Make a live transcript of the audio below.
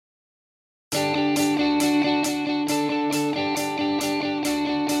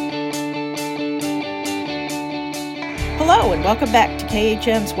and welcome back to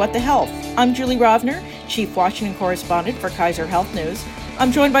KHN's What the Health. I'm Julie Rovner, Chief Washington Correspondent for Kaiser Health News.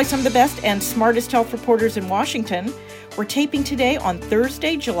 I'm joined by some of the best and smartest health reporters in Washington. We're taping today on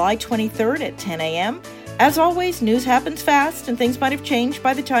Thursday, July 23rd at 10 a.m. As always, news happens fast and things might have changed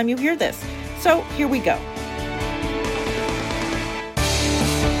by the time you hear this. So here we go.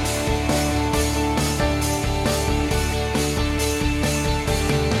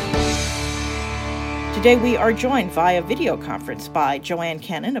 Today we are joined via video conference by Joanne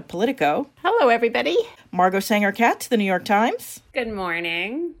Kenen of Politico. Hello, everybody. Margot Sanger-Katz, The New York Times. Good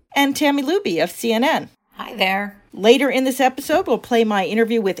morning. And Tammy Luby of CNN. Hi there. Later in this episode, we'll play my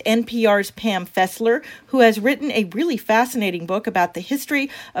interview with NPR's Pam Fessler, who has written a really fascinating book about the history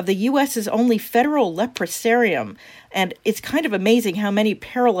of the U.S.'s only federal leprosarium. And it's kind of amazing how many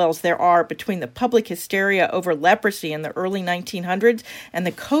parallels there are between the public hysteria over leprosy in the early 1900s and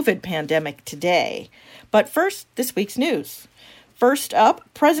the COVID pandemic today. But first, this week's news. First up,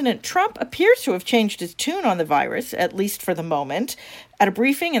 President Trump appears to have changed his tune on the virus, at least for the moment. At a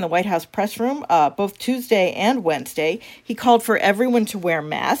briefing in the White House press room, both Tuesday and Wednesday, he called for everyone to wear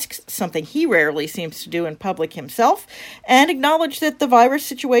masks, something he rarely seems to do in public himself, and acknowledged that the virus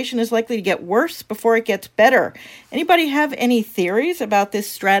situation is likely to get worse before it gets better. Anybody have any theories about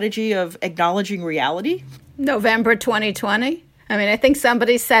this strategy of acknowledging reality? November 2020. I think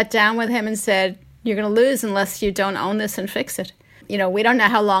somebody sat down with him and said, "You're going to lose unless you don't own this and fix it." We don't know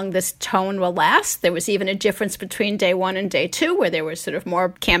how long this tone will last. There was even a difference between day one and day two, where there was sort of more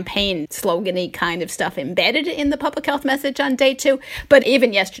campaign slogan-y kind of stuff embedded in the public health message on day two. But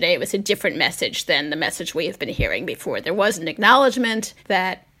even yesterday, it was a different message than the message we have been hearing before. There was an acknowledgement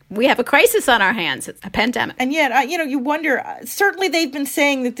that we have a crisis on our hands. It's a pandemic. And yet, you wonder, certainly they've been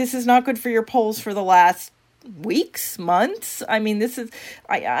saying that this is not good for your polls for the last weeks, months. This is,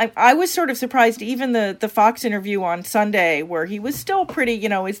 I was sort of surprised, even the Fox interview on Sunday, where he was still pretty,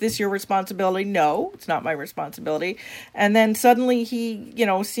 is this your responsibility? No, it's not my responsibility. And then suddenly he,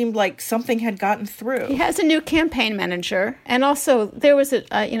 seemed like something had gotten through. He has a new campaign manager. And also there was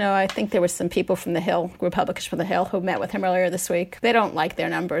I think there was some people from the Hill, Republicans from the Hill, who met with him earlier this week. They don't like their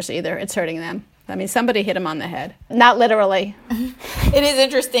numbers either. It's hurting them. Somebody hit him on the head. Not literally. It is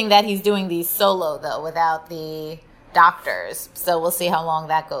interesting that he's doing these solo, though, without the doctors. So we'll see how long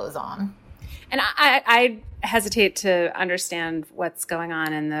that goes on. And I hesitate to understand what's going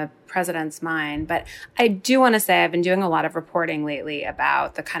on in the president's mind, but I do want to say I've been doing a lot of reporting lately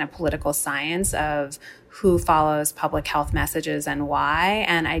about the kind of political science of who follows public health messages and why.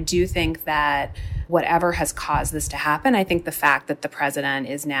 And I do think that whatever has caused this to happen, I think the fact that the president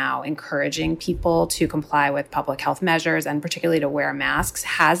is now encouraging people to comply with public health measures and particularly to wear masks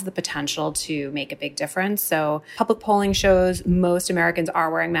has the potential to make a big difference. So public polling shows most Americans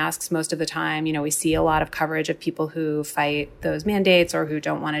are wearing masks most of the time. We see a lot of coverage of people who fight those mandates or who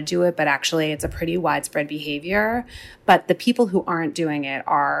don't want to do it, but actually it's a pretty widespread behavior. But the people who aren't doing it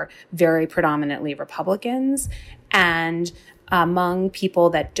are very predominantly Republicans. And among people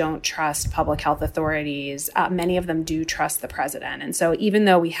that don't trust public health authorities, many of them do trust the president. And so even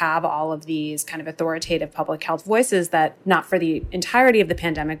though we have all of these kind of authoritative public health voices that not for the entirety of the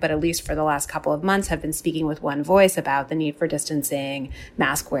pandemic, but at least for the last couple of months have been speaking with one voice about the need for distancing,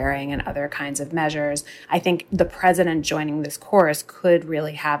 mask wearing, and other kinds of measures, I think the president joining this chorus could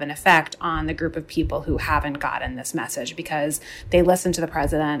really have an effect on the group of people who haven't gotten this message because they listen to the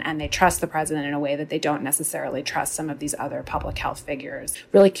president and they trust the president in a way that they don't necessarily trust some of these other public health figures.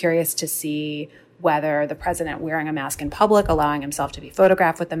 Really curious to see whether the president wearing a mask in public, allowing himself to be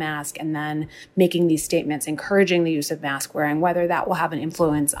photographed with the mask, and then making these statements encouraging the use of mask wearing, whether that will have an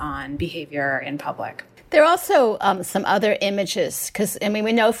influence on behavior in public. There are also some other images, because,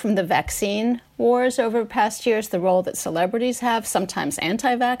 we know from the vaccine wars over past years the role that celebrities have, sometimes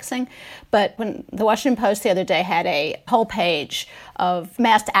anti-vaxxing. But when the Washington Post the other day had a whole page of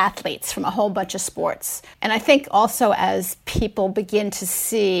masked athletes from a whole bunch of sports. And I think also as people begin to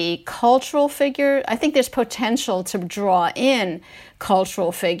see cultural figures, I think there's potential to draw in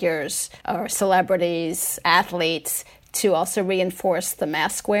cultural figures or celebrities, athletes, to also reinforce the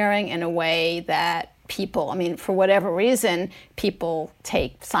mask wearing in a way that people, for whatever reason, people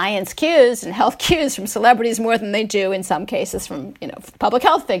take science cues and health cues from celebrities more than they do in some cases from, public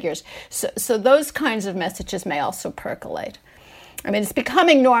health figures. So those kinds of messages may also percolate. It's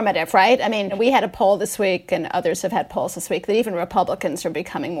becoming normative, right? We had a poll this week and others have had polls this week that even Republicans are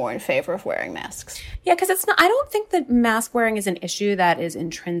becoming more in favor of wearing masks. Yeah, because I don't think that mask wearing is an issue that is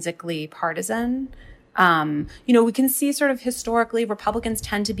intrinsically partisan. We can see sort of historically Republicans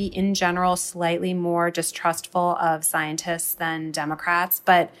tend to be in general slightly more distrustful of scientists than Democrats,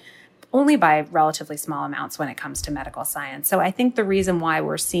 but only by relatively small amounts when it comes to medical science. So I think the reason why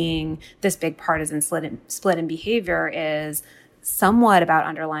we're seeing this big partisan split in behavior is somewhat about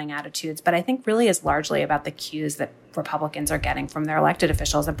underlying attitudes, but I think really is largely about the cues that Republicans are getting from their elected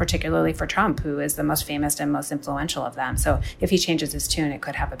officials, and particularly for Trump, who is the most famous and most influential of them. So if he changes his tune, it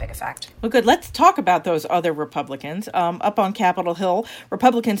could have a big effect. Well, good. Let's talk about those other Republicans. Up on Capitol Hill,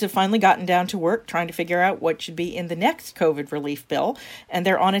 Republicans have finally gotten down to work trying to figure out what should be in the next COVID relief bill. And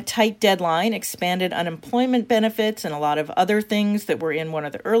they're on a tight deadline, expanded unemployment benefits and a lot of other things that were in one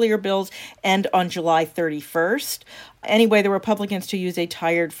of the earlier bills, and on July 31st. Anyway, the Republicans, to use a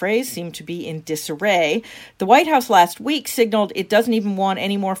tired phrase, seem to be in disarray. The White House last week signaled it doesn't even want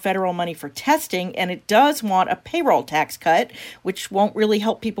any more federal money for testing, and it does want a payroll tax cut, which won't really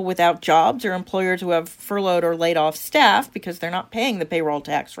help people without jobs or employers who have furloughed or laid off staff because they're not paying the payroll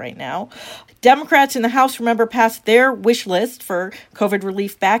tax right now. Democrats in the House, remember, passed their wish list for COVID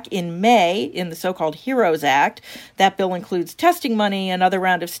relief back in May in the so-called HEROES Act. That bill includes testing money, another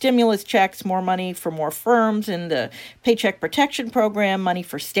round of stimulus checks, more money for more firms in the Paycheck Protection Program, money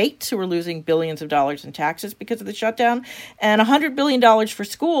for states who are losing billions of dollars in taxes because of the shutdown, and $100 billion for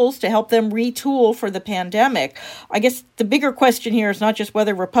schools to help them retool for the pandemic. I guess the bigger question here is not just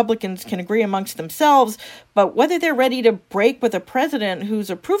whether Republicans can agree amongst themselves, but whether they're ready to break with a president whose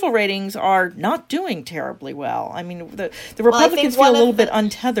approval ratings are not doing terribly well. I mean, the Republicans feel a little bit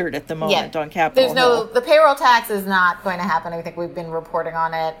untethered at the moment on Capitol Hill. The payroll tax is not going to happen. I think we've been reporting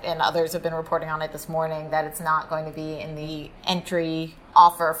on it, and others have been reporting on it this morning, that it's not going to be in the entry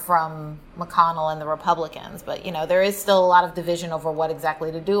offer from McConnell and the Republicans. But, there is still a lot of division over what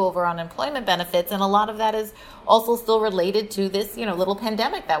exactly to do over unemployment benefits. And a lot of that is also still related to this, little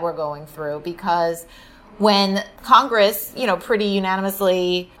pandemic that we're going through, because when Congress, pretty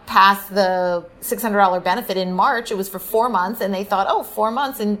unanimously passed the $600 benefit in March, it was for 4 months, and they thought, 4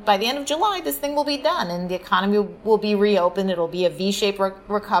 months, and by the end of July, this thing will be done, and the economy will be reopened, it'll be a V-shaped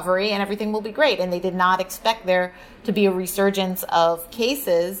recovery, and everything will be great. And they did not expect there to be a resurgence of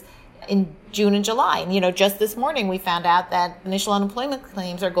cases in June and July. And, just this morning, we found out that initial unemployment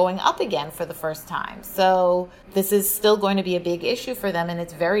claims are going up again for the first time. So this is still going to be a big issue for them, and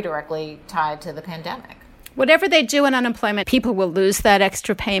it's very directly tied to the pandemic. Whatever they do in unemployment, people will lose that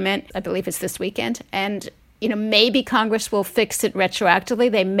extra payment. I believe it's this weekend. And maybe Congress will fix it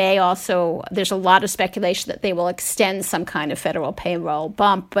retroactively. They may also, there's a lot of speculation that they will extend some kind of federal payroll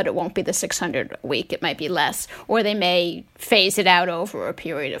bump, but it won't be the $600 a week. It might be less. Or they may phase it out over a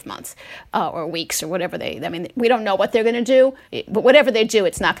period of months or weeks or whatever we don't know what they're going to do. But whatever they do,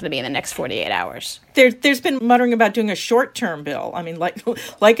 it's not going to be in the next 48 hours. There's been muttering about doing a short-term bill. I mean,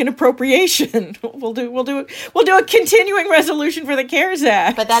 like an appropriation. We'll do a continuing resolution for the CARES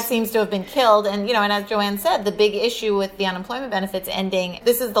Act. But that seems to have been killed. And and as Joanne said, the big issue with the unemployment benefits ending,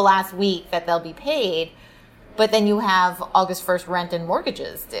 this is the last week that they'll be paid. But then you have August 1st rent and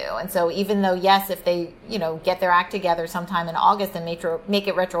mortgages due. And so even though, yes, if they, get their act together sometime in August and make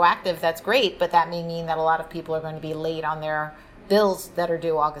it retroactive, that's great. But that may mean that a lot of people are going to be late on their bills that are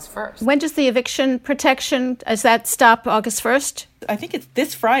due August 1st. When does the eviction protection, does that stop August 1st? I think it's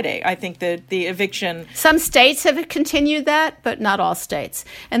this Friday. I think the eviction. Some states have continued that, but not all states.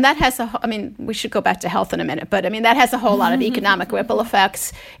 And that has we should go back to health in a minute, but that has a whole lot of economic ripple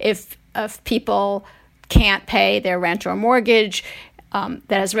effects. If people can't pay their rent or mortgage, that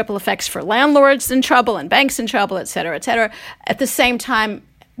has ripple effects for landlords in trouble and banks in trouble, et cetera, et cetera. At the same time,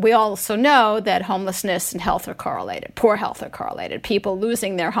 we also know that homelessness and health are correlated. Poor health are correlated. People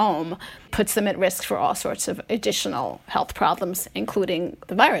losing their home puts them at risk for all sorts of additional health problems, including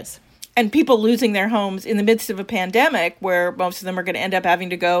the virus. And people losing their homes in the midst of a pandemic where most of them are going to end up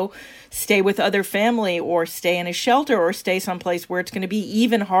having to go stay with other family or stay in a shelter or stay someplace where it's going to be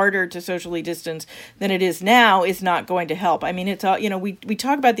even harder to socially distance than it is now is not going to help. I mean, it's all, we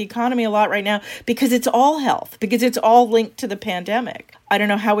talk about the economy a lot right now because it's all health, because it's all linked to the pandemic. I don't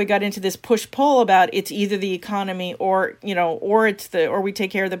know how we got into this push-pull about it's either the economy or we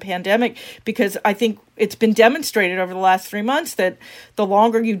take care of the pandemic, because I think it's been demonstrated over the last 3 months that the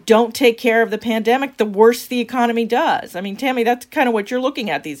longer you don't take care of the pandemic, the worse the economy does. I mean, Tammy, that's kind of what you're looking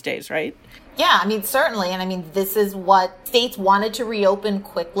at these days, right? Yeah, certainly. And this is what states wanted to reopen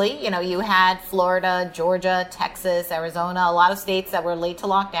quickly. You had Florida, Georgia, Texas, Arizona, a lot of states that were late to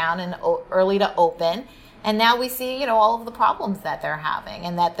lock down and early to open. And now we see, all of the problems that they're having,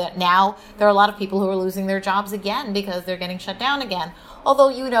 and that now there are a lot of people who are losing their jobs again because they're getting shut down again.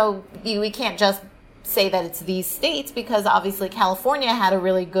 Although, we can't just say that it's these states, because obviously California had a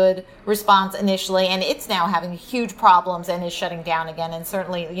really good response initially, and it's now having huge problems and is shutting down again. And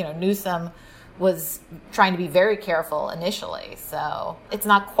certainly, Newsom was trying to be very careful initially. So it's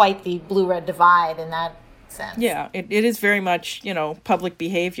not quite the blue-red divide in that sense. Yeah, it is very much, public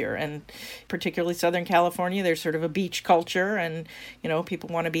behavior, and particularly Southern California, there's sort of a beach culture, and, people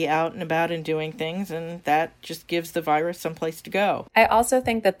want to be out and about and doing things, and that just gives the virus someplace to go. I also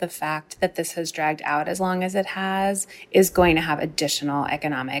think that the fact that this has dragged out as long as it has is going to have additional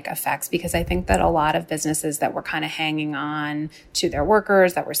economic effects, because I think that a lot of businesses that were kind of hanging on to their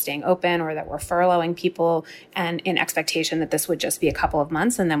workers, that were staying open, or that were furloughing people, and in expectation that this would just be a couple of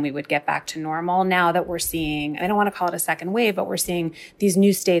months and then we would get back to normal, now that we're seeing, I don't want to call it a second wave, but we're seeing these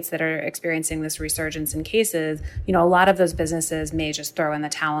new states that are experiencing this resurgence in cases, a lot of those businesses may just throw in the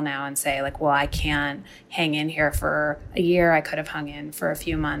towel now and say, like, well, I can't hang in here for a year. I could have hung in for a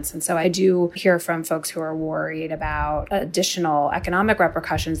few months. And so I do hear from folks who are worried about additional economic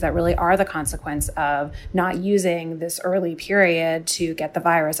repercussions that really are the consequence of not using this early period to get the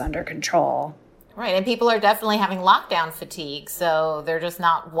virus under control. Right, and people are definitely having lockdown fatigue, so they're just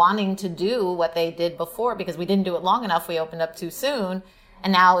not wanting to do what they did before because we didn't do it long enough, we opened up too soon,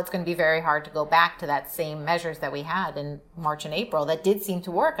 and now it's going to be very hard to go back to that same measures that we had in March and April that did seem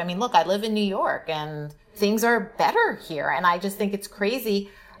to work. I mean, look, I live in New York, and things are better here, and I just think it's crazy.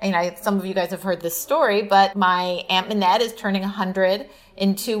 Some of you guys have heard this story, but my Aunt Minette is turning 100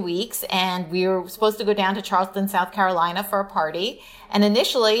 in 2 weeks, and we were supposed to go down to Charleston, South Carolina for a party. And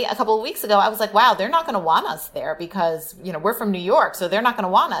initially, a couple of weeks ago, I was like, wow, they're not going to want us there because, we're from New York, so they're not going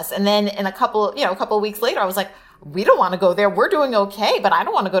to want us. And then in a couple of weeks later, I was like, we don't want to go there. We're doing okay, but I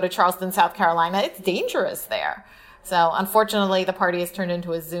don't want to go to Charleston, South Carolina. It's dangerous there. So unfortunately, the party has turned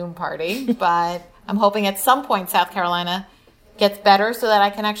into a Zoom party, but I'm hoping at some point South Carolina gets better so that I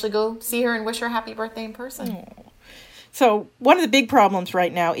can actually go see her and wish her happy birthday in person. So one of the big problems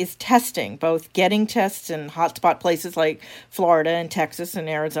right now is testing, both getting tests in hotspot places like Florida and Texas and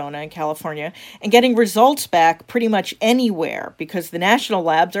Arizona and California, and getting results back pretty much anywhere because the national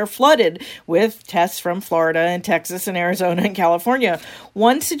labs are flooded with tests from Florida and Texas and Arizona and California.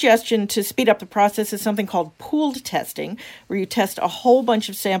 One suggestion to speed up the process is something called pooled testing, where you test a whole bunch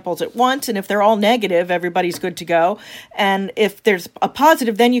of samples at once, and if they're all negative, everybody's good to go. And if there's a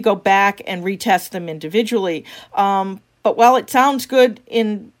positive, then you go back and retest them individually. But while it sounds good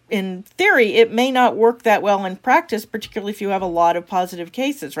in theory, it may not work that well in practice, particularly if you have a lot of positive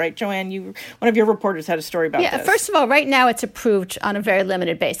cases, right? Joanne, one of your reporters had a story about this. First of all, right now it's approved on a very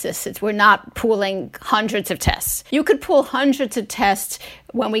limited basis. We're not pooling hundreds of tests. You could pool hundreds of tests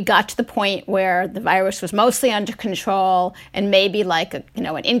when we got to the point where the virus was mostly under control and maybe like an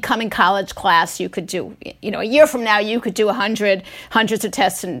incoming college class you could do, a year from now you could do hundreds of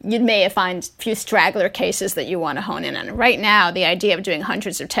tests and you may find a few straggler cases that you want to hone in on. Right now, the idea of doing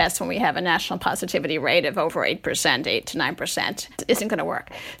hundreds of tests when we have a national positivity rate of over 8%, 8 to 9%, isn't going to work.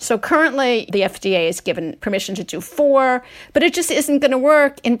 So currently the FDA has given permission to do 4, but it just isn't going to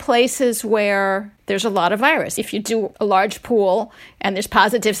work in places where there's a lot of virus. If you do a large pool and there's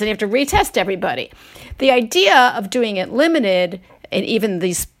positives, then you have to retest everybody. The idea of doing it limited, and even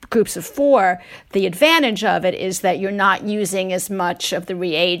these groups of 4, the advantage of it is that you're not using as much of the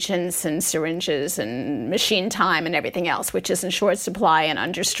reagents and syringes and machine time and everything else, which is in short supply and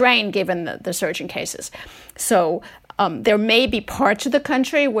under strain given the surge in cases. So there may be parts of the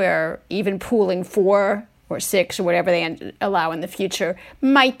country where even pooling 4 or 6 or whatever they allow in the future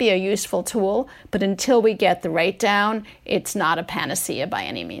might be a useful tool, but until we get the rate down, it's not a panacea by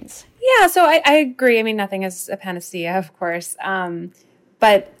any means. Yeah, so I agree. I mean, nothing is a panacea, of course.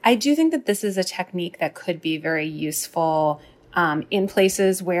 But I do think that this is a technique that could be very useful in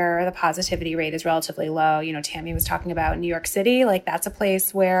places where the positivity rate is relatively low. Tammy was talking about New York City. Like, that's a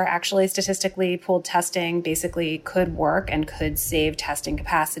place where actually statistically pooled testing basically could work and could save testing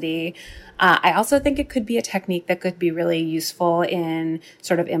capacity. I also think it could be a technique that could be really useful in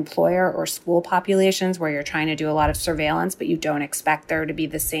sort of employer or school populations where you're trying to do a lot of surveillance, but you don't expect there to be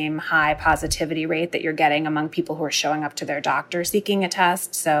the same high positivity rate that you're getting among people who are showing up to their doctor seeking a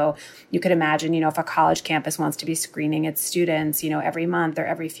test. So you could imagine, if a college campus wants to be screening its students, every month or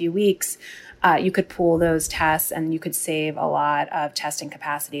every few weeks, you could pool those tests and you could save a lot of testing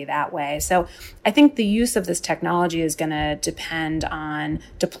capacity that way. So I think the use of this technology is going to depend on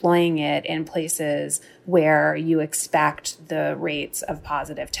deploying it in places where you expect the rates of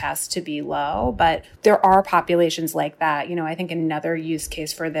positive tests to be low. But there are populations like that. I think another use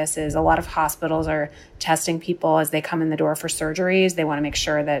case for this is a lot of hospitals are testing people as they come in the door for surgeries. They want to make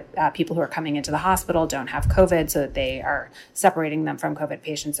sure that people who are coming into the hospital don't have COVID so that they are separating them from COVID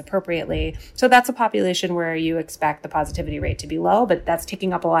patients appropriately. So that's a population where you expect the positivity rate to be low, but that's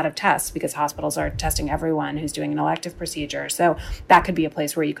taking up a lot of tests because hospitals are testing everyone who's doing an elective procedure. So that could be a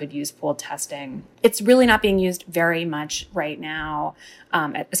place where you could use pooled testing. It's really not being used very much right now.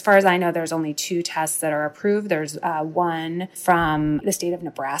 As far as I know, there's only 2 tests that are approved. There's one from the state of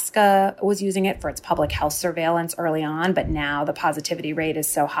Nebraska was using it for its public health surveillance early on, but now the positivity rate is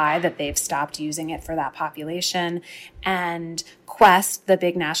so high that they've stopped using it for that population. And Quest, the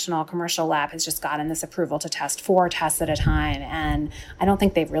big national commercial lab, has just gotten this approval to test 4 tests at a time. And I don't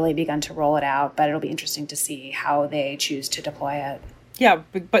think they've really begun to roll it out, but it'll be interesting to see how they choose to deploy it. Yeah,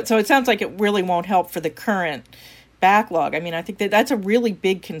 but so it sounds like it really won't help for the current backlog. I mean, I think that's a really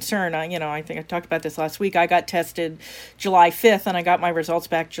big concern. I think I talked about this last week. I got tested July 5th and I got my results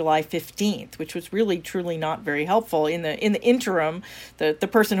back July 15th, which was really truly not very helpful. In the interim, the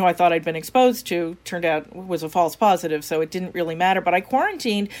person who I thought I'd been exposed to turned out was a false positive, so it didn't really matter. But I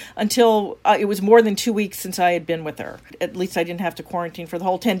quarantined until it was more than 2 weeks since I had been with her. At least I didn't have to quarantine for the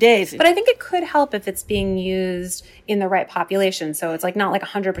whole 10 days. But I think it could help if it's being used in the right population. So it's not like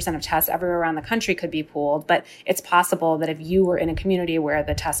 100% of tests everywhere around the country could be pooled, but it's possible that if you were in a community where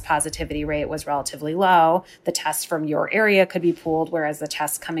the test positivity rate was relatively low, the tests from your area could be pooled, whereas the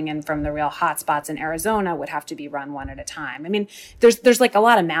tests coming in from the real hotspots in Arizona would have to be run one at a time. I mean, there's like a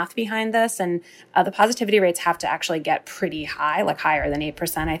lot of math behind this, and the positivity rates have to actually get pretty high, like higher than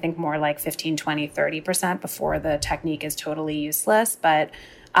 8%. I think more like 15, 20, 30% before the technique is totally useless. But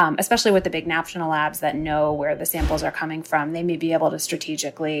especially with the big national labs that know where the samples are coming from, they may be able to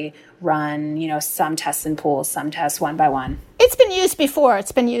strategically run, some tests in pools, some tests one by one. It's been used before.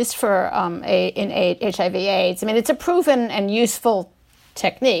 It's been used for in HIV/AIDS. I mean, it's a proven and useful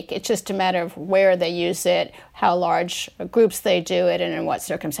technique. It's just a matter of where they use it, how large groups they do it, and in what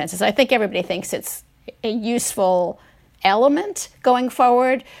circumstances. I think everybody thinks it's a useful element going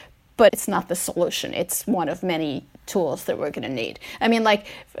forward, but it's not the solution. It's one of many tools that we're going to need. I mean, like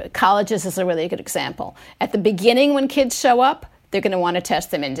colleges is a really good example. At the beginning, when kids show up, they're going to want to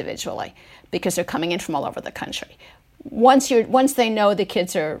test them individually because they're coming in from all over the country. Once they know the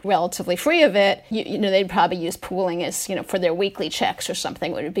kids are relatively free of it, they'd probably use pooling as, for their weekly checks or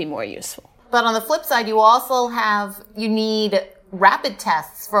something would be more useful. But on the flip side, you need rapid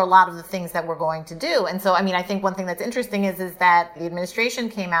tests for a lot of the things that we're going to do. And so, I think one thing that's interesting is that the administration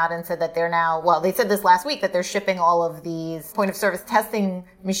came out and said that they're now, they said this last week, that they're shipping all of these point of service testing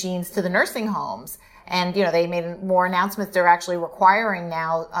machines to the nursing homes. And, they made more announcements. They're actually requiring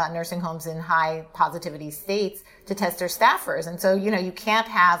now nursing homes in high positivity states to test their staffers. And so, you can't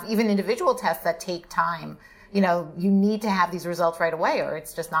have even individual tests that take time. You need to have these results right away or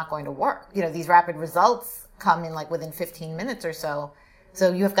it's just not going to work. These rapid results come in within 15 minutes or so.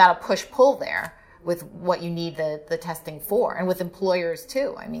 So you have got to push-pull there with what you need the testing for. And with employers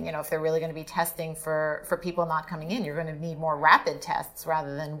too. If they're really going to be testing for people not coming in, you're going to need more rapid tests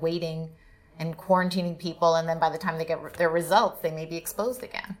rather than waiting and quarantining people. And then by the time they get their results, they may be exposed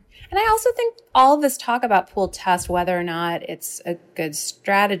again. And I also think all of this talk about pooled tests, whether or not it's a good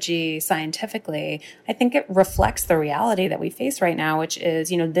strategy scientifically, I think it reflects the reality that we face right now, which is,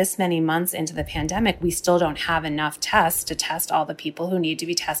 this many months into the pandemic, we still don't have enough tests to test all the people who need to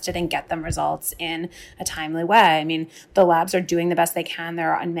be tested and get them results in a timely way. The labs are doing the best they can.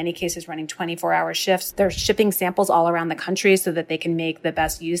 They're in many cases running 24-hour shifts. They're shipping samples all around the country so that they can make the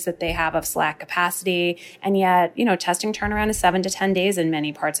best use that they have of slack capacity. And yet, testing turnaround is 7 to 10 days in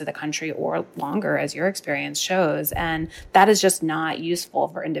many parts of the country or longer, as your experience shows. And that is just not useful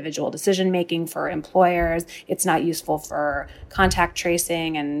for individual decision-making for employers. It's not useful for contact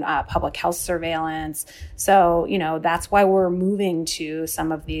tracing and public health surveillance. So, that's why we're moving to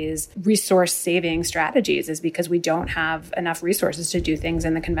some of these resource-saving strategies, is because we don't have enough resources to do things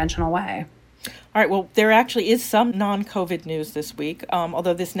in the conventional way. All right, well, there actually is some non-COVID news this week,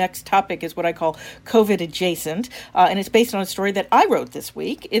 although this next topic is what I call COVID adjacent, and it's based on a story that I wrote this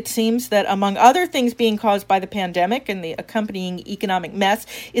week. It seems that among other things being caused by the pandemic and the accompanying economic mess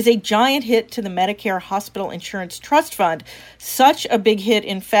is a giant hit to the Medicare Hospital Insurance Trust Fund. Such a big hit,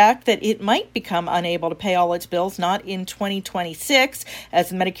 in fact, that it might become unable to pay all its bills, not in 2026, as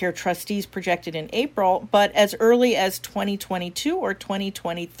the Medicare trustees projected in April, but as early as 2022 or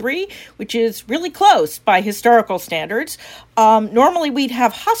 2023, which is really close by historical standards. Normally we'd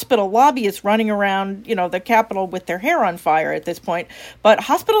have hospital lobbyists running around, the Capitol with their hair on fire at this point, but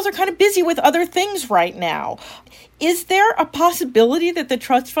hospitals are kind of busy with other things right now. Is there a possibility that the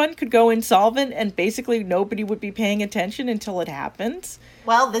trust fund could go insolvent and basically nobody would be paying attention until it happens?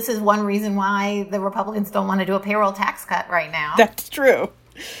 Well, this is one reason why the Republicans don't want to do a payroll tax cut right now. That's true.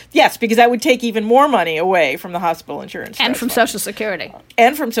 Yes, because that would take even more money away from the hospital insurance. And from Social Security.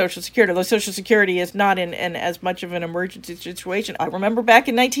 And from Social Security, although Social Security is not in as much of an emergency situation. I remember back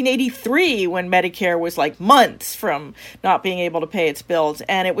in 1983 when Medicare was like months from not being able to pay its bills.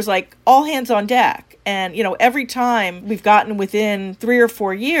 And it was like all hands on deck. And, every time we've gotten within 3 or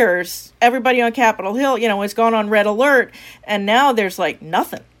 4 years, everybody on Capitol Hill, has gone on red alert. And now there's like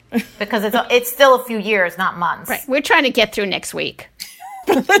nothing. Because it's still a few years, not months. Right. We're trying to get through next week.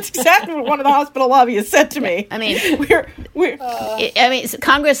 That's exactly what one of the hospital lobbyists said to me. I mean,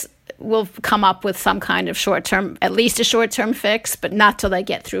 Congress will come up with some kind of at least a short-term fix, but not till they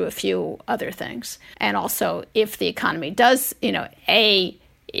get through a few other things. And also, if the economy does,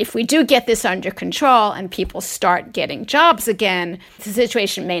 if we do get this under control and people start getting jobs again, the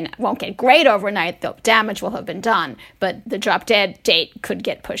situation won't get great overnight. The damage will have been done, but the drop-dead date could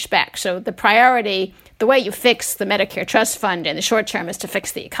get pushed back. So the priority, the way you fix the Medicare Trust Fund in the short term is to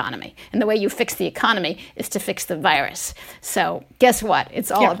fix the economy. And the way you fix the economy is to fix the virus. So guess what?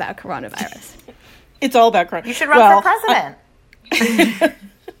 It's all about coronavirus. It's all about coronavirus. You should run for president.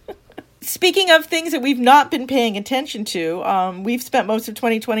 Speaking of things that we've not been paying attention to, we've spent most of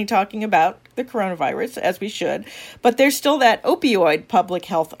 2020 talking about the coronavirus, as we should, but there's still that opioid public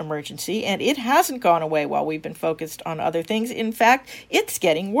health emergency, and it hasn't gone away while we've been focused on other things. In fact, it's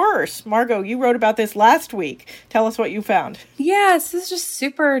getting worse. Margot, you wrote about this last week. Tell us what you found. Yes, this is just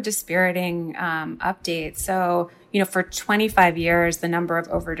super dispiriting update. So, for 25 years, the number of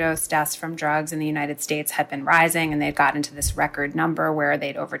overdose deaths from drugs in the United States had been rising, and they'd gotten to this record number where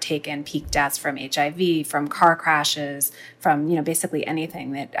they'd overtaken peak deaths from HIV, from car crashes, from, basically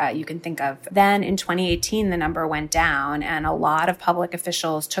anything that you can think of. Then in 2018, the number went down, and a lot of public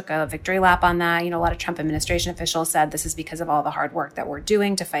officials took a victory lap on that. A lot of Trump administration officials said this is because of all the hard work that we're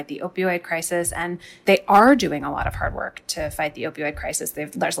doing to fight the opioid crisis, and they are doing a lot of hard work to fight the opioid crisis.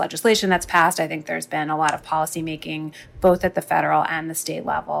 There's legislation that's passed. I think there's been a lot of policy making both at the federal and the state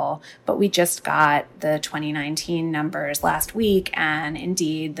level. But we just got the 2019 numbers last week, and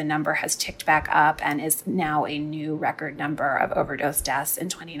indeed the number has ticked back up and is now a new record number of overdose deaths in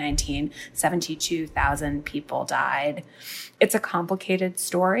 2019. 72,000 people died. It's a complicated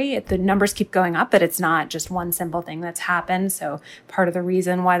story. The numbers keep going up, but it's not just one simple thing that's happened. So part of the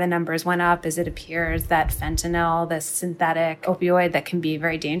reason why the numbers went up is it appears that fentanyl, this synthetic opioid that can be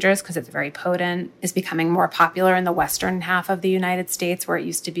very dangerous because it's very potent, is becoming more popular in the western half of the United States, where it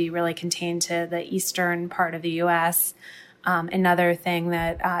used to be really contained to the eastern part of the U.S. Another thing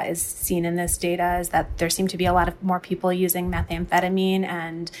that is seen in this data is that there seem to be a lot of more people using methamphetamine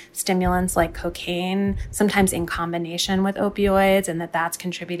and stimulants like cocaine, sometimes in combination with opioids, and that's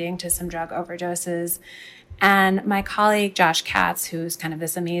contributing to some drug overdoses. And my colleague, Josh Katz, who's kind of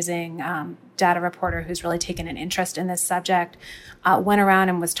this amazing data reporter who's really taken an interest in this subject, went around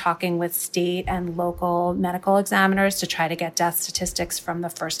and was talking with state and local medical examiners to try to get death statistics from the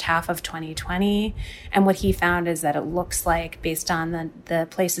first half of 2020. And what he found is that it looks like, based on the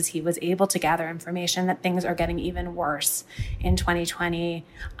places he was able to gather information, that things are getting even worse in 2020.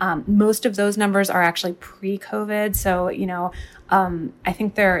 Most of those numbers are actually pre-COVID. So, I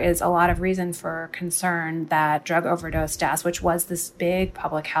think there is a lot of reason for concern that drug overdose deaths, which was this big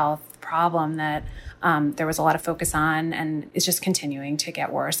public health problem that there was a lot of focus on, and is just continuing to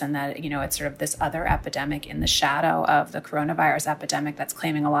get worse, and that, it's sort of this other epidemic in the shadow of the coronavirus epidemic that's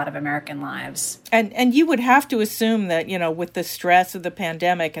claiming a lot of American lives. And you would have to assume that, with the stress of the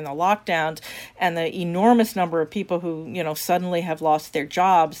pandemic and the lockdowns and the enormous number of people who, suddenly have lost their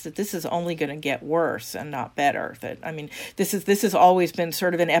jobs, that this is only going to get worse and not better. This has always been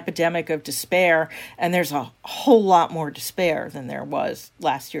sort of an epidemic of despair, and there's a whole lot more despair than there was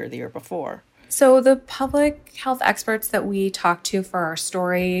last year or the year before. So the public health experts that we talked to for our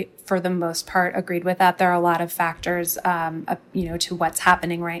story, for the most part, agreed with that. There are a lot of factors, to what's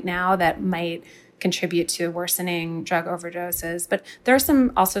happening right now that might contribute to worsening drug overdoses. But there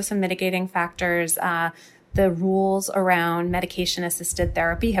are also some mitigating factors. The rules around medication-assisted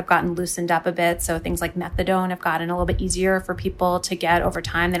therapy have gotten loosened up a bit. So things like methadone have gotten a little bit easier for people to get over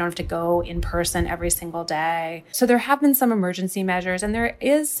time. They don't have to go in person every single day. So there have been some emergency measures, and there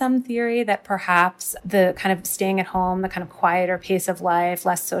is some theory that perhaps the kind of staying at home, the kind of quieter pace of life,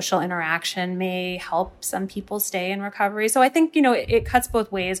 less social interaction may help some people stay in recovery. So I think, it cuts both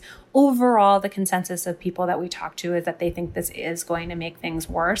ways. overall, the consensus of people that we talk to is that they think this is going to make things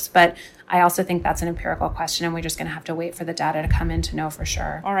worse. But I also think that's an empirical question, and we're just going to have to wait for the data to come in to know for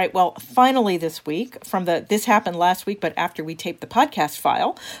sure. All right. Well, finally this week, this happened last week, but after we taped the podcast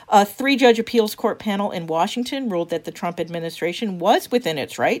file, a 3-judge appeals court panel in Washington ruled that the Trump administration was within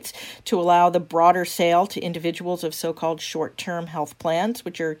its rights to allow the broader sale to individuals of so-called short-term health plans,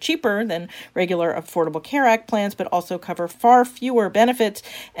 which are cheaper than regular Affordable Care Act plans, but also cover far fewer benefits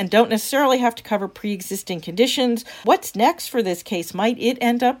and don't necessarily have to cover pre-existing conditions. What's next for this case? Might it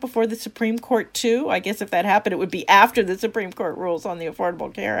end up before the Supreme Court too? I guess if that happened, it would be after the Supreme Court rules on the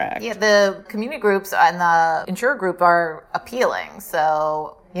Affordable Care Act. Yeah, the community groups and the insurer group are appealing.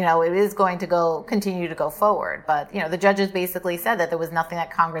 So, it is going to continue to go forward. But, the judges basically said that there was nothing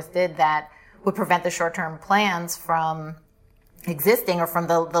that Congress did that would prevent the short-term plans from existing or from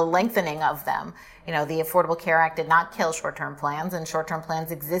the lengthening of them. The Affordable Care Act did not kill short-term plans, and short-term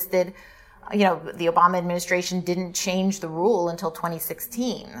plans existed. The Obama administration didn't change the rule until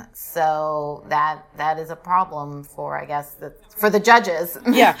 2016. So that is a problem for, I guess, for the judges.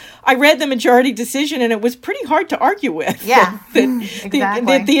 Yeah. I read the majority decision, and it was pretty hard to argue with. Yeah,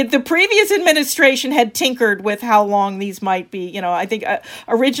 exactly. The previous administration had tinkered with how long these might be. I think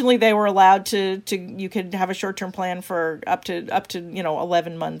originally they were allowed to you could have a short-term plan for up to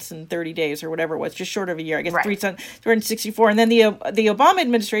 11 months and 30 days or whatever it was, just short of a year. I guess right. 364. And then the Obama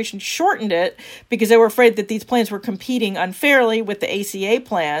administration shortened it because they were afraid that these plans were competing unfairly with the ACA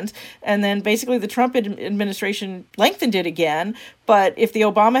plans. And then basically the Trump administration lengthened it again. But if the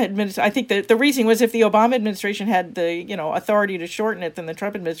Obama administration, I think that the reasoning was if the Obama administration had the, authority to shorten it, then the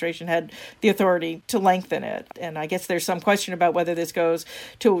Trump administration had the authority to lengthen it. And I guess there's some question about whether this goes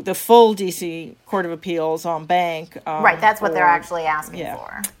to the full D.C. Court of Appeals en banc. Right, that's what they're actually asking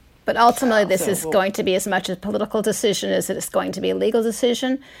for. But ultimately, this is going to be as much a political decision as it is going to be a legal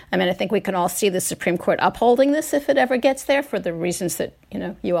decision. I mean, I think we can all see the Supreme Court upholding this if it ever gets there for the reasons that,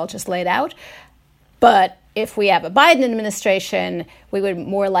 you all just laid out. But if we have a Biden administration, we would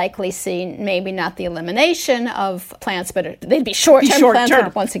more likely see maybe not the elimination of plans, but they'd be short-term plans.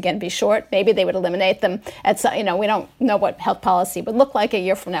 Would once again be short. Maybe they would eliminate them at some, we don't know what health policy would look like a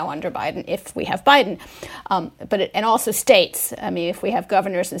year from now under Biden if we have Biden. And also states. I mean, if we have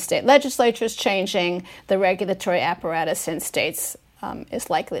governors and state legislatures changing, the regulatory apparatus in states is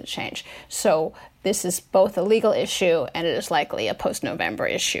likely to change. So this is both a legal issue and it is likely a post-November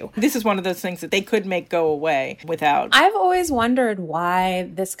issue. This is one of those things that they could make go away without. I've always wondered why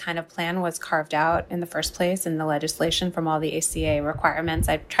this kind of plan was carved out in the first place in the legislation from all the ACA requirements.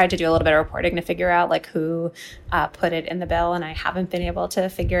 I've tried to do a little bit of reporting to figure out who put it in the bill, and I haven't been able to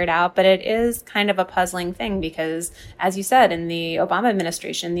figure it out. But it is kind of a puzzling thing because, as you said, in the Obama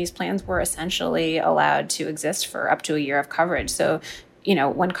administration, these plans were essentially allowed to exist for up to a year of coverage. So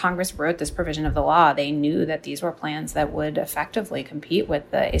when Congress wrote this provision of the law, they knew that these were plans that would effectively compete with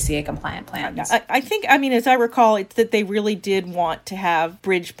the ACA compliant plans. I think, as I recall, it's that they really did want to have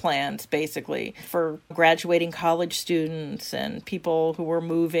bridge plans, basically, for graduating college students and people who were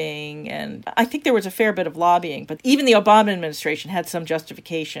moving. And I think there was a fair bit of lobbying, but even the Obama administration had some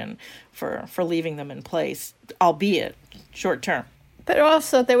justification for leaving them in place, albeit short term. But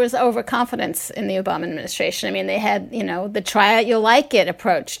also there was overconfidence in the Obama administration. I mean, they had, the try it, you'll like it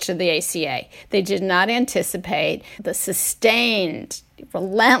approach to the ACA. They did not anticipate the sustained,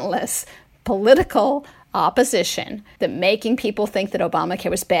 relentless political opposition that making people think that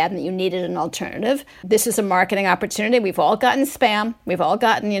Obamacare was bad and that you needed an alternative. This is a marketing opportunity. We've all gotten spam. We've all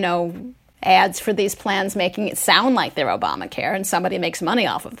gotten, ads for these plans making it sound like they're Obamacare, and somebody makes money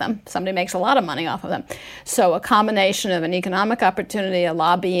off of them. Somebody makes a lot of money off of them. So a combination of an economic opportunity,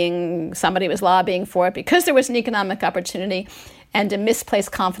 somebody was lobbying for it because there was an economic opportunity, and a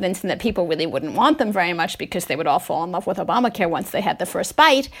misplaced confidence in that people really wouldn't want them very much because they would all fall in love with Obamacare once they had the first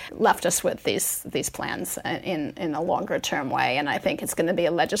bite, left us with these plans in a longer-term way. And I think it's going to be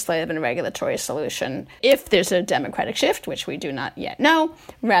a legislative and regulatory solution if there's a Democratic shift, which we do not yet know,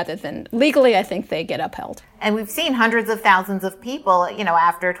 rather than legally, I think they get upheld. And we've seen hundreds of thousands of people,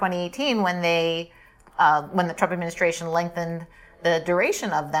 after 2018 when the Trump administration lengthened the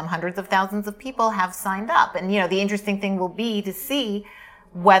duration of them, hundreds of thousands of people have signed up. And, the interesting thing will be to see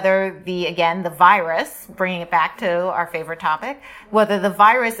whether the virus, bringing it back to our favorite topic, whether the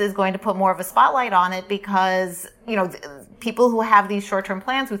virus is going to put more of a spotlight on it because, people who have these short-term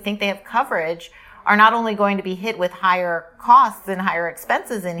plans who think they have coverage are not only going to be hit with higher costs and higher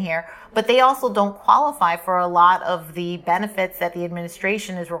expenses in here, but they also don't qualify for a lot of the benefits that the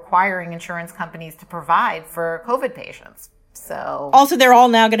administration is requiring insurance companies to provide for COVID patients. So also, they're all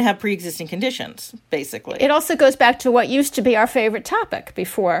now going to have pre-existing conditions, basically. It also goes back to what used to be our favorite topic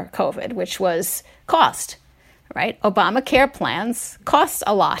before COVID, which was cost, right? Obamacare plans cost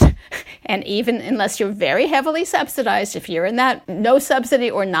a lot. And even unless you're very heavily subsidized, if you're in that no subsidy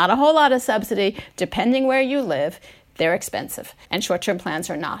or not a whole lot of subsidy, depending where you live, they're expensive, and short-term plans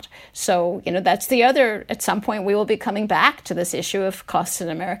are not. So, that's the other, at some point we will be coming back to this issue of costs in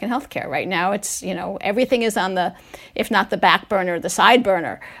American healthcare. Right now it's, everything is on the, if not the back burner, the side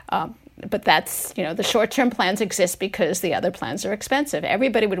burner. But that's, the short-term plans exist because the other plans are expensive.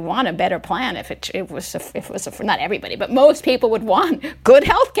 Everybody would want a better plan if it was not everybody, but most people would want good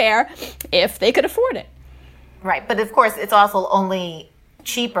healthcare if they could afford it. Right, but of course it's also only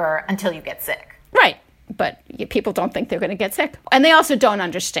cheaper until you get sick. Right. But people don't think they're going to get sick. And they also don't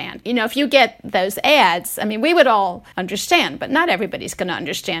understand. If you get those ads, we would all understand, but not everybody's going to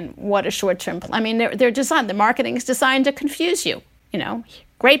understand what a short-term plan. They're designed, the marketing is designed to confuse you.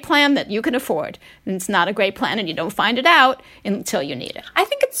 Great plan that you can afford. And it's not a great plan, and you don't find it out until you need it. I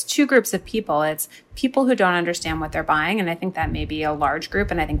think it's two groups of people. It's people who don't understand what they're buying, and I think that may be a large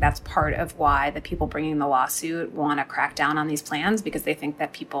group, and I think that's part of why the people bringing the lawsuit want to crack down on these plans, because they think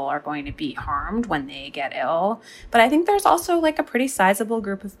that people are going to be harmed when they get ill. But I think there's also a pretty sizable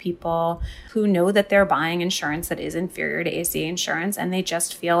group of people who know that they're buying insurance that is inferior to ACA insurance, and they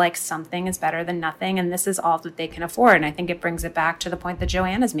just feel like something is better than nothing, and this is all that they can afford. And I think it brings it back to the point that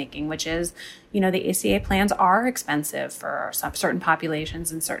Joanne is making, which is, the ACA plans are expensive for some certain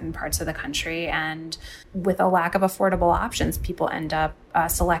populations in certain parts of the country. And with a lack of affordable options, people end up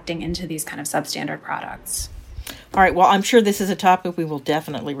selecting into these kind of substandard products. All right, well, I'm sure this is a topic we will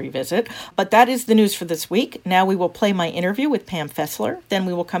definitely revisit, but that is the news for this week. Now we will play my interview with Pam Fessler. Then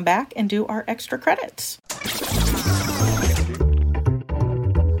we will come back and do our extra credits.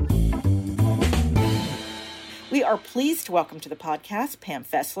 We are pleased to welcome to the podcast Pam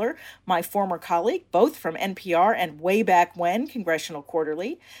Fessler, my former colleague, both from NPR and way back when, Congressional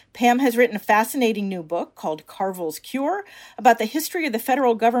Quarterly. Pam has written a fascinating new book called Carville's Cure about the history of the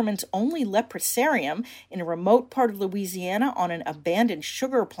federal government's only leprosarium in a remote part of Louisiana on an abandoned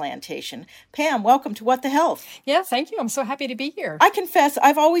sugar plantation. Pam, welcome to What the Health. Yeah, thank you. I'm so happy to be here. I confess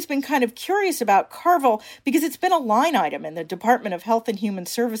I've always been kind of curious about Carville because it's been a line item in the Department of Health and Human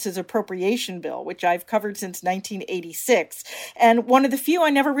Services appropriation bill, which I've covered since 1986, and one of the few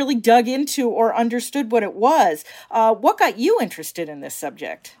I never really dug into or understood what it was. What got you interested in this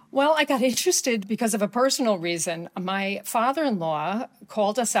subject? Well, I got interested because of a personal reason. My father-in-law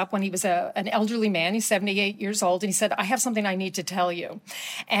called us up when he was an elderly man. He's 78 years old, and he said, I have something I need to tell you.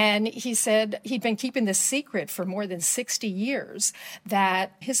 And he said he'd been keeping this secret for more than 60 years,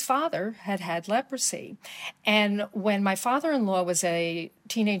 that his father had leprosy. And when my father-in-law was a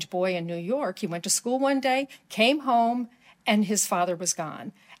teenage boy in New York, he went to school one day, came home, and his father was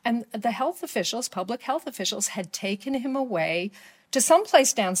gone. And the health officials, public health officials, had taken him away to some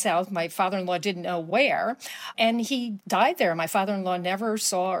place down south. My father-in-law didn't know where, and he died there. My father-in-law never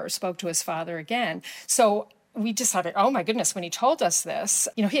saw or spoke to his father again. So we decided, oh my goodness, when he told us this,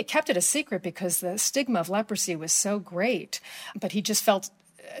 he had kept it a secret because the stigma of leprosy was so great, but he just felt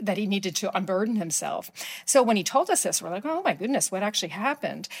that he needed to unburden himself. So when he told us this, we're like, oh my goodness, what actually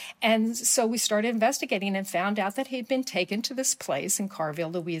happened? And so we started investigating and found out that he'd been taken to this place in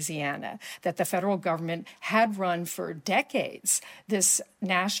Carville, Louisiana, that the federal government had run for decades, this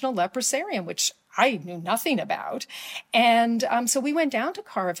national leprosarium, which I knew nothing about. And so we went down to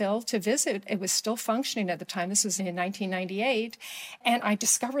Carville to visit. It was still functioning at the time. This was in 1998. And I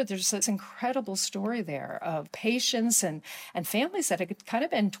discovered there's this incredible story there of patients and families that had kind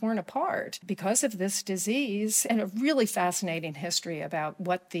of been torn apart because of this disease, and a really fascinating history about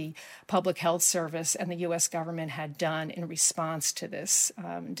what the Public Health Service and the U.S. government had done in response to this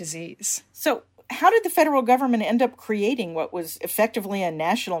disease. So how did the federal government end up creating what was effectively a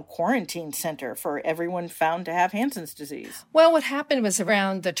national quarantine center for everyone found to have Hansen's disease? Well, what happened was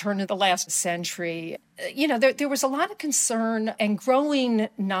around the turn of the last century, there was a lot of concern and growing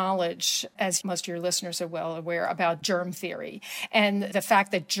knowledge, as most of your listeners are well aware, about germ theory and the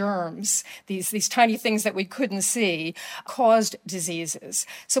fact that germs, these tiny things that we couldn't see, caused diseases.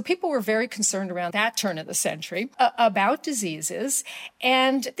 So people were very concerned around that turn of the century about diseases,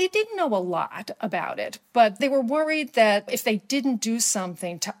 and they didn't know a lot about it, but they were worried that if they didn't do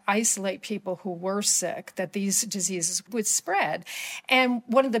something to isolate people who were sick, that these diseases would spread. And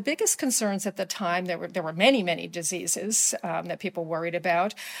one of the biggest concerns at the time, there were there were many, many diseases that people worried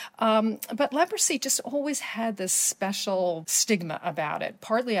about. But leprosy just always had this special stigma about it,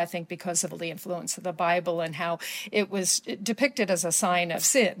 partly, I think, because of the influence of the Bible and how it was depicted as a sign of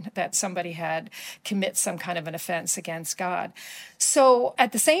sin, that somebody had commit some kind of an offense against God. So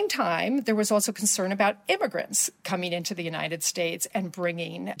at the same time, there was also concern about immigrants coming into the United States and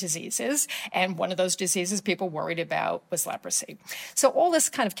bringing diseases. And one of those diseases people worried about was leprosy. So all this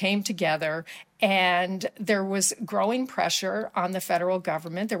kind of came together, and there was growing pressure on the federal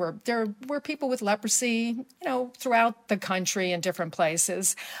government. There were people with leprosy, throughout the country in different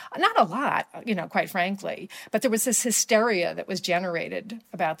places. Not a lot, quite frankly, but there was this hysteria that was generated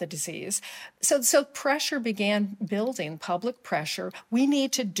about the disease. So pressure began building, public pressure. We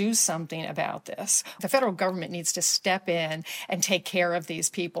need to do something about this. The federal government needs to step in and take care of these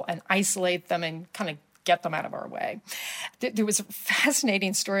people and isolate them and kind of get them out of our way. There was a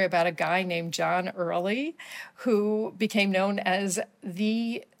fascinating story about a guy named John Early, who became known as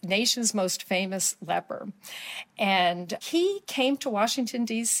the nation's most famous leper. And he came to Washington,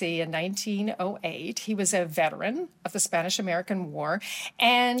 D.C. in 1908. He was a veteran of the Spanish-American War.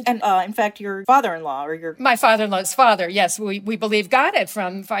 And in fact, your father-in-law or my father-in-law's father, yes, we believe got it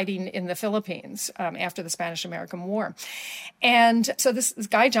from fighting in the Philippines after the Spanish-American War. And so this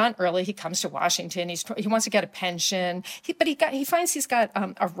guy, John Early, he comes to Washington. He wants to get a pension, but he finds he's got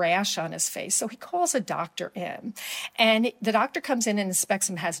a rash on his face. So he calls a doctor in. And the doctor comes in and inspects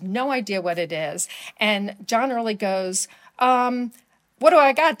him, has no idea what it is. And John Early goes, what do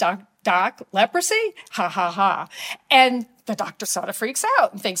I got, Doc? Leprosy? Ha, ha, ha. And the doctor sort of freaks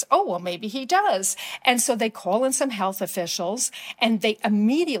out and thinks, oh, well, maybe he does. And so they call in some health officials, and they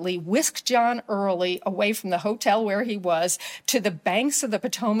immediately whisk John Early away from the hotel where he was to the banks of the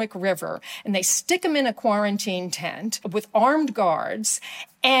Potomac River. And they stick him in a quarantine tent with armed guards,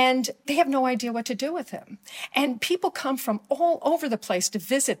 and they have no idea what to do with him. And people come from all over the place to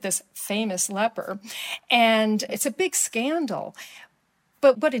visit this famous leper. And it's a big scandal.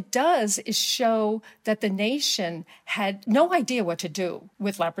 But what it does is show that the nation had no idea what to do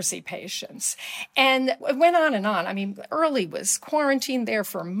with leprosy patients. And it went on and on. I mean, Early was quarantined there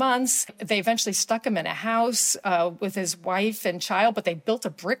for months. They eventually stuck him in a house with his wife and child, but they built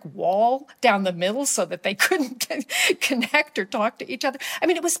a brick wall down the middle so that they couldn't connect or talk to each other. I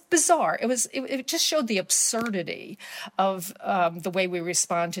mean, it was bizarre. It just showed the absurdity of the way we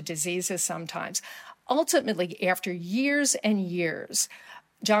respond to diseases sometimes. Ultimately, after years and years,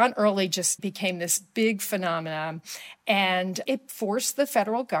 John Early just became this big phenomenon, and it forced the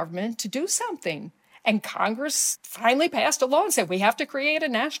federal government to do something. And Congress finally passed a law and said, we have to create a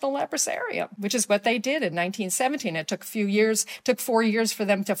national leprosarium, which is what they did in 1917. It took 4 years for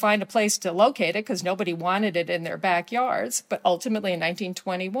them to find a place to locate it because nobody wanted it in their backyards. But ultimately in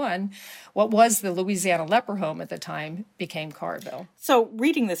 1921, what was the Louisiana Leper Home at the time became Carville. So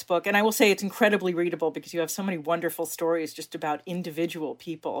reading this book, and I will say it's incredibly readable because you have so many wonderful stories just about individual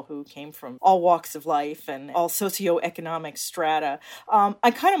people who came from all walks of life and all socioeconomic strata. I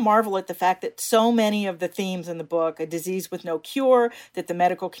kind of marvel at the fact that so many of the themes in the book, a disease with no cure that the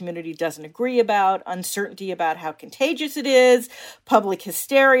medical community doesn't agree about, uncertainty about how contagious it is, public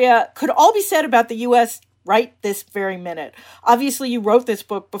hysteria, could all be said about the U.S. right this very minute. Obviously, you wrote this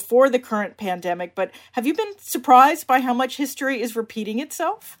book before the current pandemic, but have you been surprised by how much history is repeating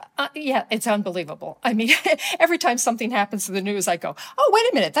itself? Yeah, it's unbelievable. I mean, every time something happens to the news, I go, oh,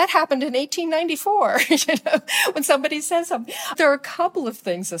 wait a minute, that happened in 1894, when somebody says something. There are a couple of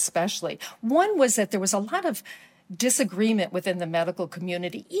things especially. One was that there was a lot of disagreement within the medical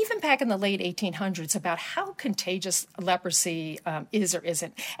community, even back in the late 1800s, about how contagious leprosy is or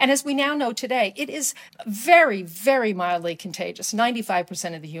isn't. And as we now know today, it is very, very mildly contagious.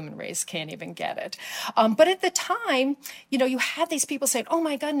 95% of the human race can't even get it. But at the time, you had these people saying, oh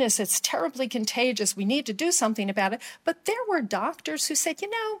my goodness, it's terribly contagious. We need to do something about it. But there were doctors who said,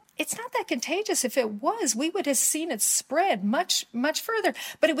 it's not that contagious. If it was, we would have seen it spread much, much further.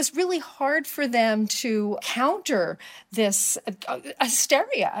 But it was really hard for them to counter this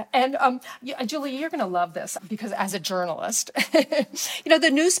hysteria. And Julie, you're going to love this because as a journalist, the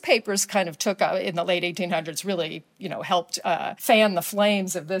newspapers kind of took in the late 1800s, really, helped fan the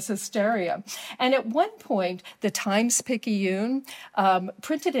flames of this hysteria. And at one point, the Times-Picayune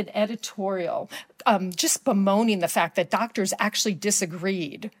printed an editorial just bemoaning the fact that doctors actually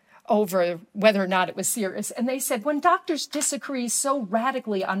disagreed over whether or not it was serious. And they said, when doctors disagree so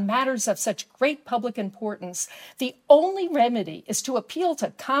radically on matters of such great public importance, the only remedy is to appeal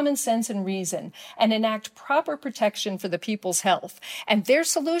to common sense and reason and enact proper protection for the people's health. And their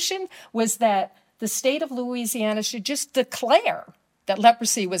solution was that the state of Louisiana should just declare that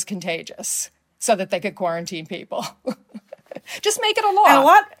leprosy was contagious. so that they could quarantine people. Just make it a law. And a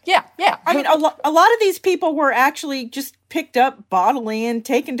lot, yeah. I mean, a lot of these people were actually just picked up bodily and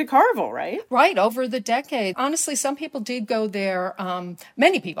taken to Carville, right? Right, over the decade. Honestly, some people did go there.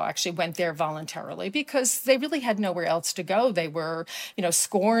 Many people actually went there voluntarily because they really had nowhere else to go. They were,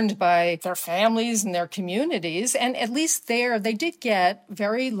 scorned by their families and their communities. And at least there, they did get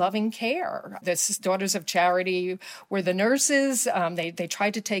very loving care. The Daughters of Charity were the nurses. They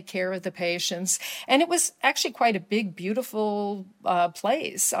tried to take care of the patients. And it was actually quite a big, beautiful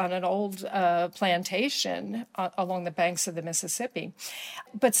place on an old plantation along the banks of the Mississippi.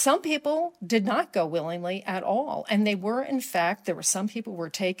 But some people did not go willingly at all. And they were, in fact, there were some people who were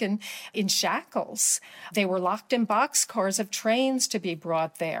taken in shackles. They were locked in boxcars of trains to be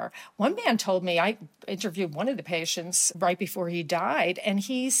brought there. One man told me, I interviewed one of the patients right before he died, and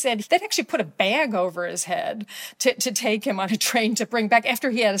he said they'd actually put a bag over his head to take him on a train to bring back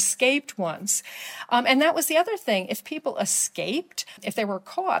after he had escaped once. And that was the other thing. If people escaped, if they were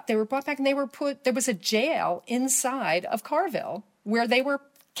caught, they were brought back and there was a jail inside of Carville where they were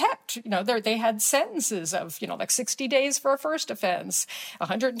kept. They had sentences of, like 60 days for a first offense,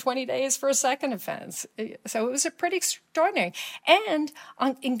 120 days for a second offense. So it was a pretty extraordinary. And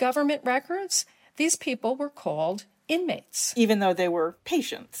in government records, these people were called inmates. Even though they were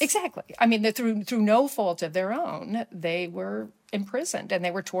patients. Exactly. I mean, through no fault of their own, they were imprisoned and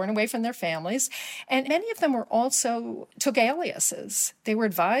they were torn away from their families. And many of them also took aliases. They were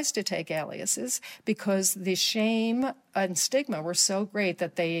advised to take aliases because the shame and stigma were so great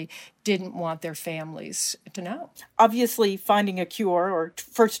that they didn't want their families to know. Obviously, finding a cure or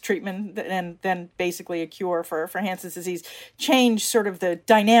first treatment and then basically a cure for Hansen's disease changed sort of the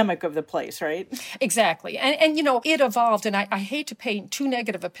dynamic of the place, right? Exactly. And it evolved, and I hate to paint too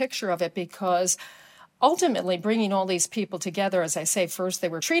negative a picture of it because ultimately, bringing all these people together, as I say, first they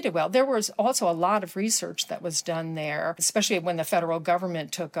were treated well. There was also a lot of research that was done there, especially when the federal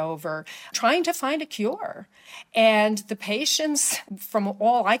government took over, trying to find a cure. And the patients, from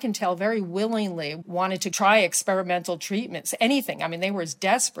all I can tell, very willingly wanted to try experimental treatments, anything. I mean, they were as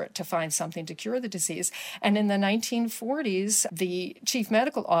desperate to find something to cure the disease. And in the 1940s, the chief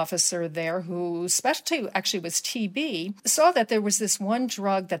medical officer there, whose specialty actually was TB, saw that there was this one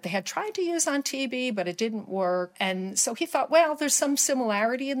drug that they had tried to use on TB, but it didn't work. And so he thought, well, there's some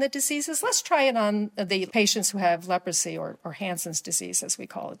similarity in the diseases. Let's try it on the patients who have leprosy or Hansen's disease, as we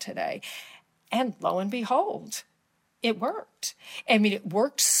call it today. And lo and behold, it worked. I mean, it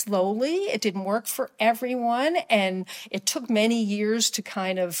worked slowly. It didn't work for everyone. And it took many years to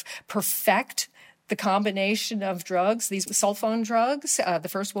kind of perfect the combination of drugs, these sulfone drugs. The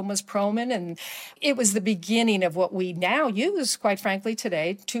first one was Promin, and it was the beginning of what we now use, quite frankly,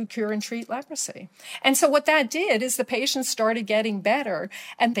 today to cure and treat leprosy. And so what that did is the patients started getting better,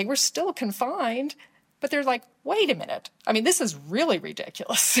 and they were still confined, but they're like, wait a minute. I mean, this is really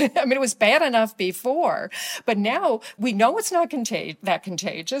ridiculous. I mean, it was bad enough before, but now we know it's not that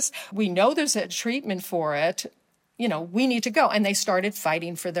contagious. We know there's a treatment for it. We need to go. And they started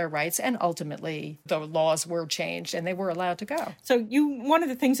fighting for their rights. And ultimately, the laws were changed and they were allowed to go. So one of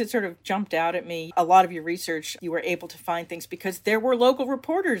the things that sort of jumped out at me, a lot of your research, you were able to find things because there were local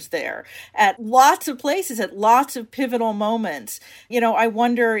reporters there at lots of places, at lots of pivotal moments. I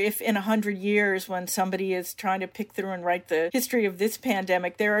wonder if in 100 years, when somebody is trying to pick through and write the history of this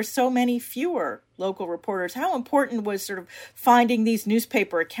pandemic, there are so many fewer local reporters. How important was sort of finding these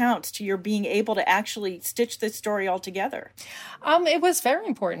newspaper accounts to your being able to actually stitch this story all together? It was very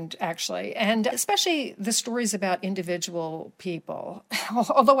important, actually, and especially the stories about individual people.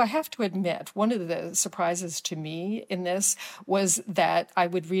 Although I have to admit, one of the surprises to me in this was that I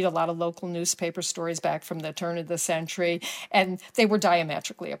would read a lot of local newspaper stories back from the turn of the century, and they were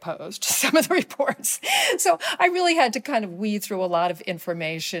diametrically opposed to some of the reports. So I really had to kind of weed through a lot of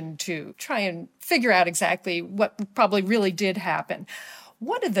information to try and figure out exactly what probably really did happen.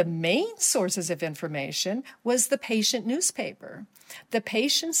 One of the main sources of information was the patient newspaper. The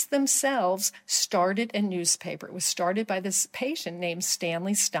patients themselves started a newspaper. It was started by this patient named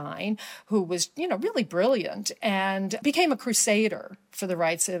Stanley Stein, who was, really brilliant and became a crusader for the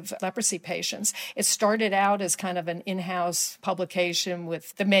rights of leprosy patients. It started out as kind of an in-house publication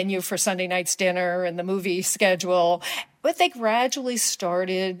with the menu for Sunday night's dinner and the movie schedule. But they gradually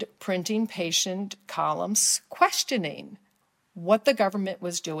started printing patient columns questioning what the government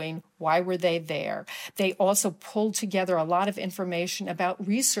was doing, why were they there. They also pulled together a lot of information about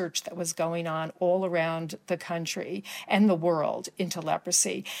research that was going on all around the country and the world into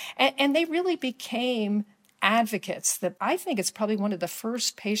leprosy. And they really became advocates. That I think it's probably one of the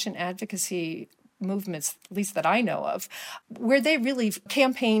first patient advocacy movements, at least that I know of, where they really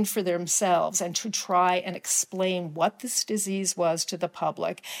campaigned for themselves and to try and explain what this disease was to the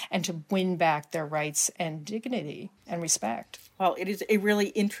public and to win back their rights and dignity and respect. Well, it is a really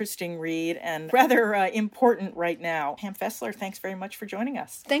interesting read and rather important right now. Pam Fessler, thanks very much for joining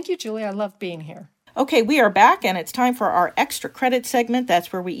us. Thank you, Julie. I love being here. Okay, we are back, and it's time for our extra credit segment.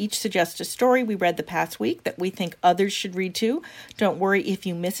 That's where we each suggest a story we read the past week that we think others should read too. Don't worry if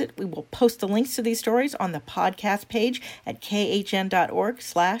you miss it. We will post the links to these stories on the podcast page at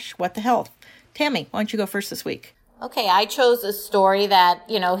khn.org/whatthehealth. Tammy, why don't you go first this week? Okay, I chose a story that,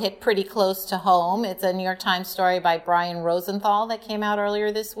 hit pretty close to home. It's a New York Times story by Brian Rosenthal that came out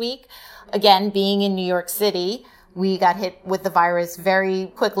earlier this week. Again, being in New York City, we got hit with the virus very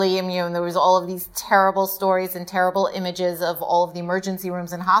quickly. And there was all of these terrible stories and terrible images of all of the emergency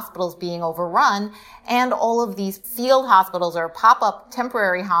rooms and hospitals being overrun, and all of these field hospitals or pop-up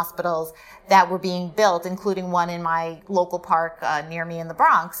temporary hospitals that were being built, including one in my local park near me in the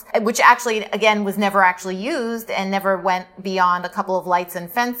Bronx, which actually, again, was never actually used and never went beyond a couple of lights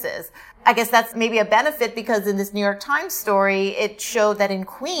and fences. I guess that's maybe a benefit, because in this New York Times story, it showed that in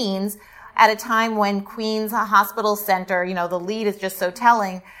Queens, at a time when Queens Hospital Center, the lead is just so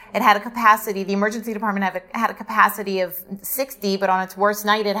telling, it had a capacity, the emergency department had a capacity of 60, but on its worst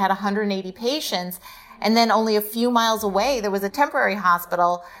night, it had 180 patients. And then only a few miles away, there was a temporary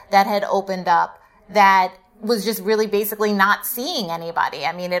hospital that had opened up that was just really basically not seeing anybody.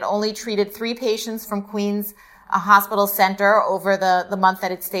 I mean, it only treated 3 patients from Queens Hospital Center over the month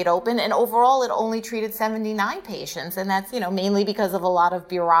that it stayed open. And overall, it only treated 79 patients. And that's, mainly because of a lot of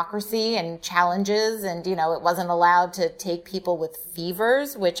bureaucracy and challenges. And, it wasn't allowed to take people with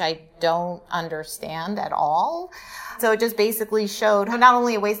fevers, which I don't understand at all. So it just basically showed not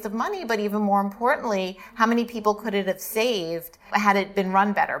only a waste of money, but even more importantly, how many people could it have saved had it been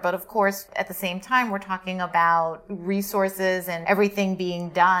run better. But of course, at the same time, we're talking about resources and everything being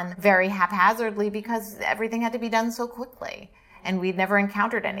done very haphazardly because everything had to be done so quickly. And we'd never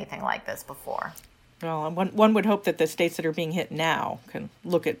encountered anything like this before. Well, one would hope that the states that are being hit now can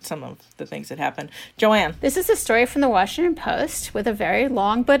look at some of the things that happened. Joanne. This is a story from the Washington Post with a very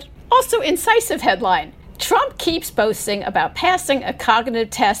long but also incisive headline. Trump keeps boasting about passing a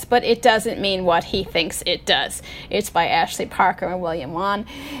cognitive test, but it doesn't mean what he thinks it does. It's by Ashley Parker and William Wan.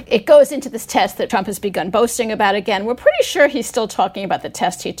 It goes into this test that Trump has begun boasting about again. We're pretty sure he's still talking about the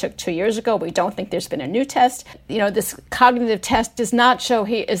test he took 2 years ago. We don't think there's been a new test. This cognitive test does not show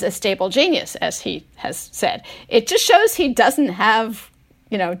he is a stable genius, as he has said. It just shows he doesn't have,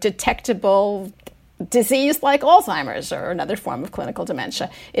 detectable disease like Alzheimer's or another form of clinical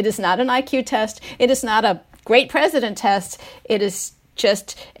dementia. It is not an IQ test. It is not a great president test. It is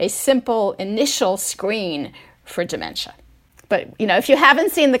just a simple initial screen for dementia. But, if you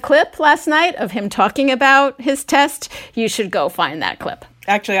haven't seen the clip last night of him talking about his test, you should go find that clip.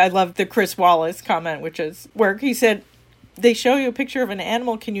 Actually, I love the Chris Wallace comment, which is where he said, they show you a picture of an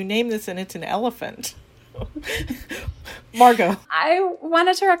animal. Can you name this? And it's an elephant. Margot. I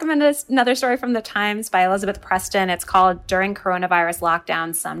wanted to recommend another story from the Times by Elizabeth Preston. It's called During Coronavirus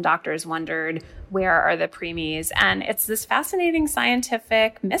Lockdown, Some Doctors Wondered, Where Are the Preemies? And it's this fascinating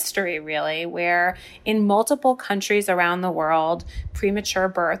scientific mystery, really, where in multiple countries around the world, premature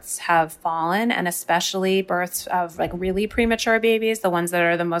births have fallen, and especially births of really premature babies, the ones that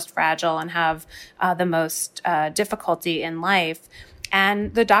are the most fragile and have the most difficulty in life.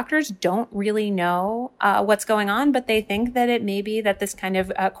 And the doctors don't really know what's going on, but they think that it may be that this kind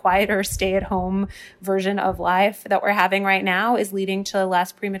of quieter stay-at-home version of life that we're having right now is leading to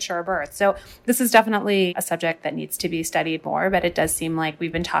less premature birth. So this is definitely a subject that needs to be studied more, but it does seem like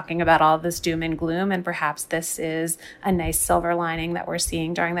we've been talking about all this doom and gloom, and perhaps this is a nice silver lining that we're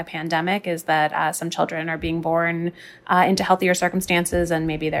seeing during the pandemic, is that some children are being born into healthier circumstances, and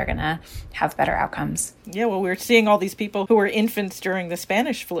maybe they're going to have better outcomes. Yeah, well, we're seeing all these people who were infants during the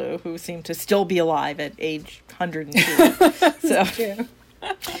Spanish flu who seem to still be alive at age 102. So true.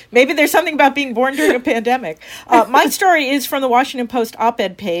 Maybe there's something about being born during a pandemic. My story is from the Washington Post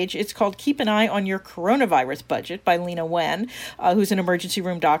op-ed page. It's called Keep an Eye on Your Coronavirus Budget by Lena Wen, who's an emergency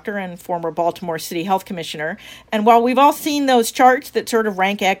room doctor and former Baltimore City Health Commissioner. And while we've all seen those charts that sort of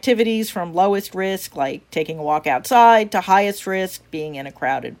rank activities from lowest risk, like taking a walk outside, to highest risk, being in a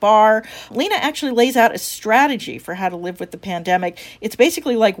crowded bar, Lena actually lays out a strategy for how to live with the pandemic. It's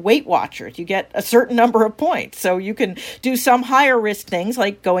basically like Weight Watchers. You get a certain number of points. So you can do some higher risk things, things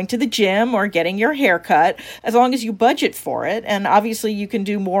like going to the gym or getting your hair cut, as long as you budget for it. And obviously you can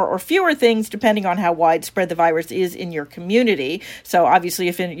do more or fewer things depending on how widespread the virus is in your community. So obviously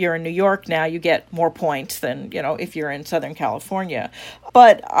if you're in New York now, you get more points than, if you're in Southern California.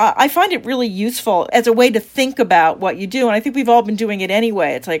 But I find it really useful as a way to think about what you do. And I think we've all been doing it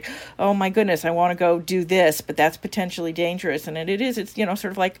anyway. It's like, oh my goodness, I want to go do this, but that's potentially dangerous. And it's,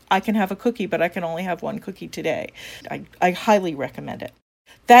 sort of like I can have a cookie, but I can only have one cookie today. I highly recommend it.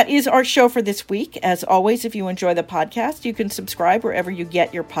 That is our show for this week. As always, if you enjoy the podcast, you can subscribe wherever you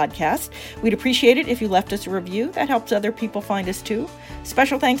get your podcast. We'd appreciate it if you left us a review. That helps other people find us too.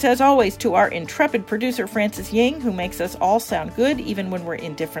 Special thanks, as always, to our intrepid producer, Francis Ying, who makes us all sound good even when we're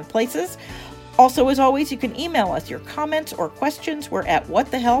in different places. Also, as always, you can email us your comments or questions. We're at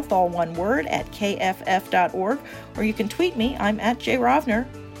whatthehealth, all one word, @kff.org. Or you can tweet me. I'm at Jay Rovner.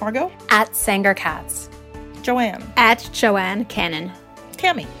 Margot? At Sanger Katz. Joanne? At Joanne Cannon.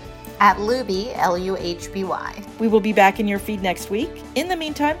 Tammy? At Luby, Luhby. We will be back in your feed next week. In the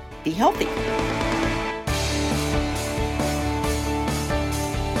meantime, be healthy.